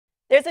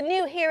There's a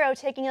new hero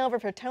taking over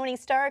for Tony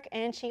Stark,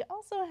 and she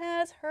also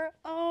has her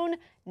own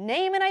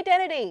name and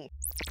identity.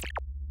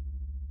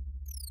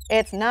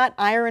 It's not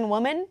Iron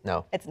Woman.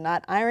 No. It's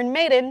not Iron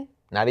Maiden.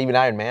 Not even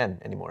Iron Man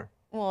anymore.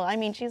 Well, I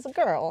mean, she's a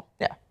girl.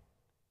 Yeah.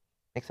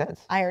 Makes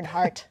sense. Iron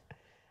Heart.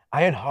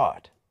 Iron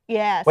Heart.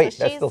 Yeah. Wait,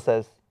 so that still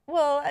says...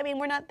 Well, I mean,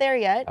 we're not there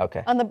yet.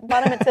 Okay. On the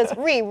bottom it says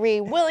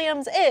Riri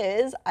Williams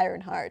is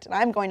Ironheart. And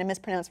I'm going to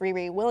mispronounce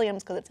Riri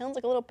Williams because it sounds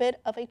like a little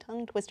bit of a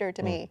tongue twister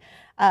to me.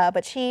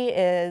 But she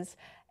is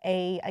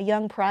a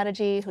young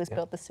prodigy who's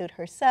built the suit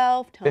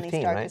herself. Tony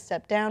 15, Stark right? has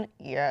stepped down.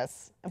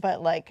 Yes.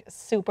 But like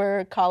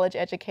super college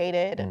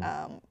educated,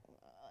 a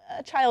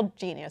child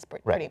genius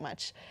pretty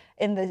much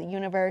in the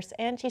universe.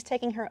 And she's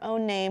taking her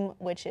own name,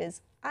 which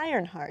is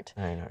Ironheart.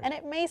 Ironheart. And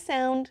it may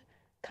sound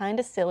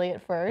kind of silly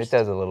at first. It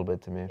does a little bit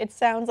to me. It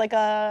sounds like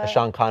a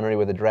Sean Connery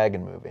with a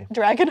dragon movie.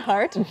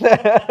 Dragonheart.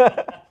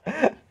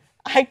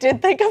 I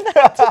did think of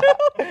that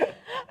too.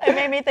 It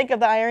made me think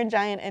of the Iron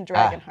Giant and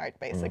Dragonheart,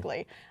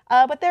 basically.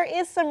 But there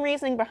is some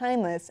reasoning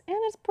behind this, and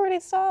it's pretty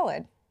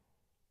solid.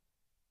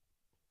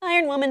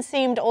 Iron Woman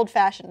seemed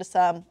old-fashioned to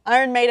some.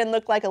 Iron Maiden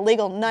looked like a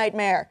legal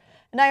nightmare.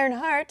 And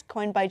Ironheart,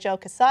 coined by Joe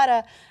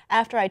Quesada,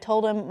 after I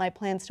told him my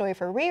planned story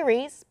for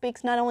Riri,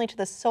 speaks not only to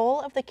the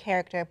soul of the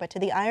character, but to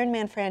the Iron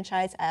Man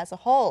franchise as a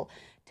whole.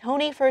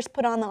 Tony first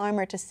put on the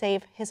armor to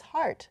save his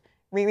heart.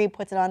 Riri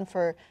puts it on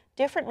for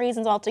different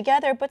reasons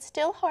altogether, but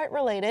still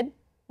heart-related.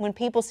 When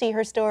people see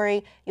her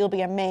story, you'll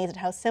be amazed at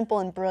how simple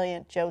and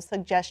brilliant Joe's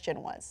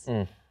suggestion was.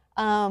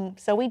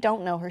 So we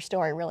don't know her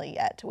story really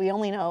yet. We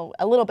only know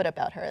a little bit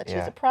about her, that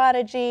she's a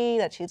prodigy,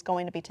 that she's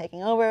going to be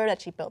taking over,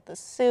 that she built the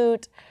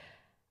suit.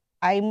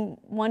 I'm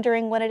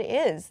wondering what it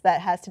is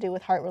that has to do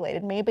with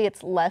heart-related. Maybe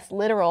it's less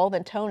literal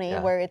than Tony,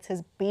 where it's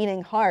his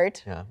beating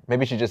heart. Yeah,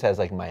 maybe she just has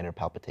like minor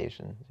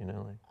palpitations, you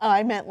know? Like... Oh,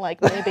 I meant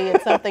like maybe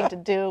it's something to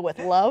do with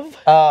love.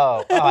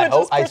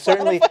 I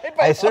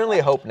certainly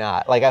hope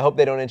not. Like I hope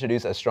they don't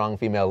introduce a strong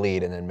female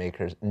lead and then make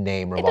her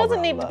name revolve around It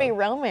doesn't need love. to be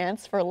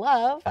romance for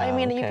love. I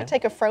mean, you okay. could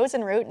take a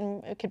Frozen route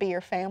and it could be your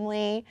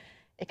family.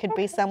 It could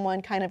be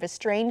someone kind of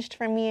estranged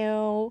from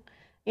you,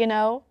 you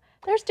know?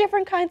 There's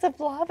different kinds of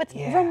love. It's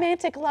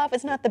romantic love.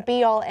 It's not the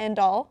be-all,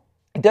 end-all.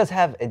 It does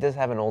have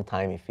an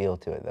old-timey feel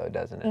to it, though,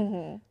 doesn't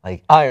it?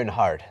 Like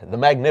Ironheart, the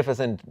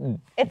magnificent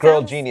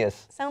girl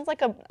genius. Sounds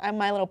like a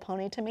My Little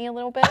Pony to me a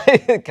little bit.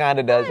 It kind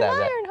of does have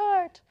that.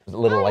 Ironheart. A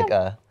little like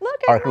a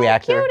Look arc at my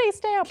reactor. cutie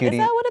stamp. Cutie,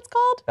 Is that what it's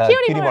called?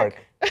 Cutie mark.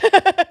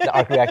 The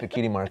arc reactor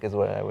cutie mark is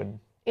what I would.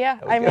 Yeah,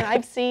 I mean,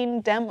 I've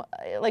seen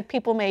like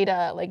people made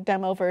like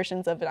demo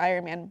versions of an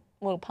Iron Man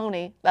Little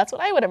Pony. That's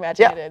what I would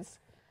imagine it is.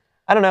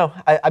 I don't know.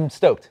 I'm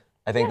stoked.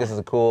 I think this is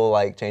a cool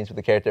like change for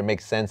the character. It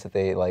makes sense that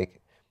they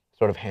like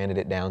sort of handed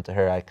it down to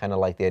her. I kind of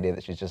like the idea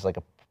that she's just like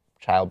a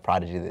child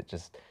prodigy that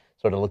just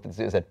sort of looked at it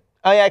and said,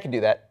 "Oh yeah, I can do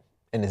that,"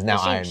 and is now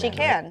Iron Man. She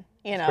can.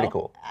 You know, pretty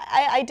cool.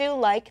 I do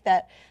like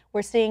that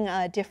we're seeing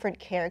different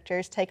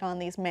characters take on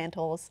these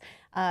mantles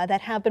that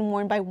have been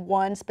worn by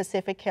one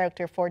specific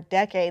character for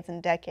decades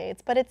and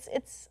decades. But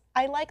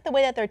I like the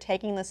way that they're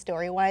taking this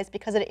story-wise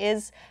because it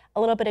is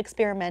a little bit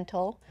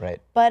experimental. Right.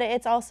 But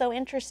it's also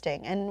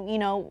interesting. And, you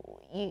know,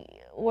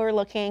 we're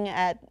looking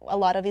at a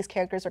lot of these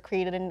characters are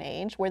created in an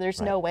age where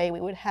there's no way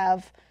we would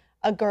have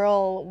a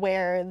girl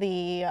wear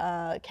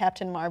the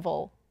Captain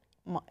Marvel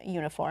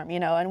uniform, you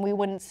know, and we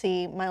wouldn't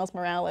see Miles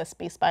Morales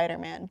be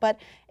Spider-Man. But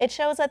it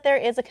shows that there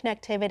is a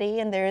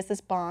connectivity and there is this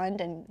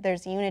bond and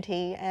there's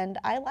unity, and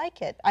I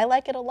like it. I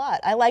like it a lot.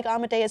 I like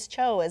Amadeus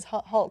Cho as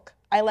Hulk.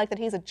 I like that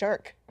he's a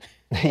jerk.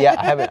 Yeah,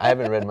 I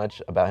haven't read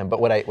much about him,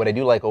 but what I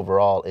do like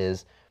overall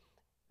is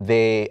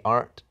they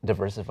aren't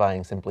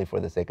diversifying simply for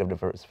the sake of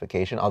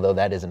diversification, although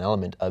that is an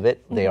element of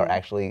it. They are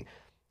actually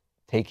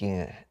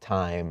taking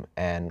time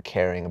and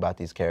caring about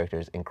these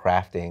characters and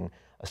crafting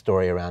a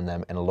story around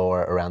them and a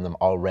lore around them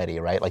already,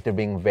 right? Like they're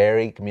being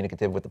very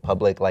communicative with the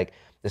public, like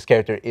this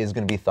character is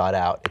gonna be thought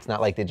out. It's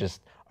not like they just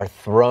are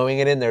throwing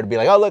it in there to be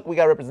like, oh look, we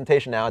got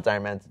representation now, it's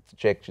Iron Man, it's a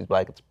chick, she's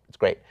black, it's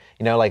great.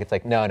 You know, like it's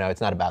like, no, it's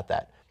not about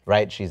that,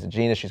 right? She's a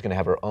genius, she's gonna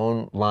have her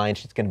own line,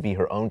 she's gonna be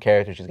her own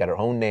character, she's got her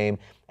own name,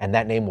 and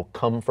that name will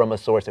come from a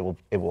source,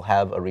 it will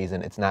have a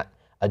reason. It's not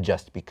a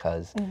just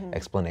because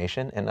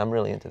explanation, and I'm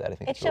really into that. I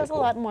think it it's really shows cool.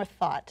 a lot more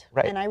thought,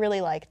 Right. and I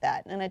really like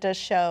that. And it does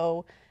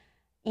show,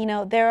 you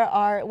know,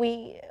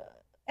 we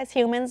as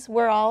humans,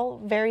 we're all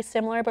very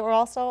similar, but we're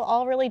also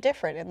all really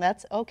different, and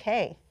that's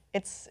okay.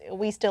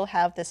 We still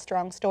have this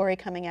strong story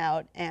coming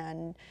out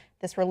and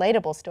this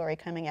relatable story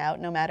coming out,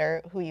 no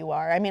matter who you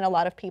are. I mean, a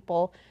lot of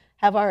people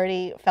have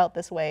already felt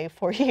this way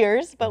for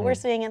years, but we're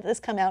seeing this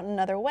come out in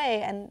another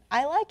way, and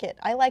I like it.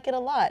 I like it a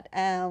lot.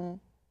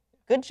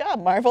 Good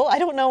job, Marvel. I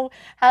don't know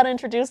how to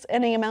introduce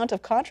any amount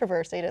of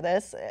controversy to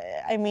this.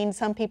 I mean,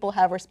 some people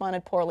have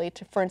responded poorly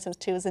to, for instance,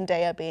 to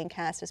Zendaya being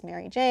cast as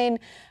Mary Jane,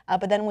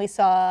 but then we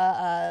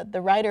saw the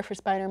writer for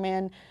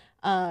Spider-Man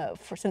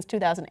since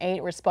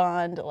 2008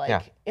 respond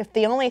like, if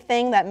the only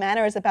thing that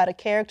matters about a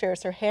character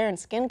is her hair and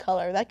skin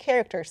color, that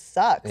character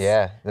sucks.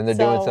 Yeah, then they're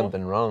doing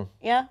something wrong.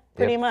 Yeah,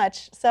 pretty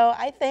much. So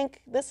I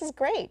think this is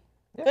great.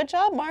 Good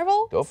job,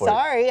 Marvel. Go for it.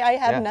 Sorry, I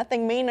have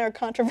nothing mean or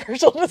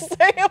controversial to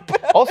say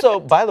about Also,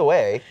 by the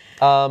way,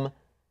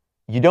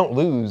 you don't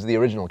lose the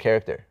original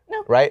character.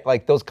 No. Right?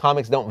 Like those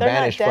comics don't They're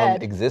vanish not from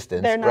dead.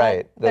 existence. They're not,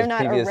 right. They're Those not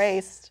previous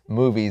erased.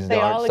 movies They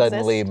aren't all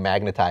suddenly exist.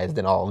 magnetized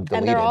and all deleted.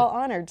 And they're all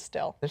honored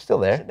still. They're still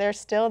there. They're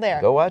still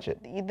there. Go watch it.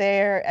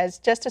 They're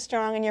just as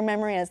strong in your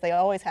memory as they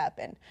always have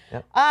been.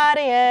 Yep.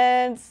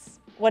 Audience,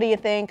 what do you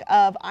think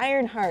of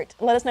Ironheart?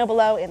 Let us know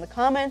below in the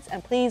comments,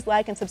 and please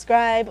like and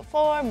subscribe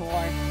for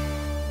more.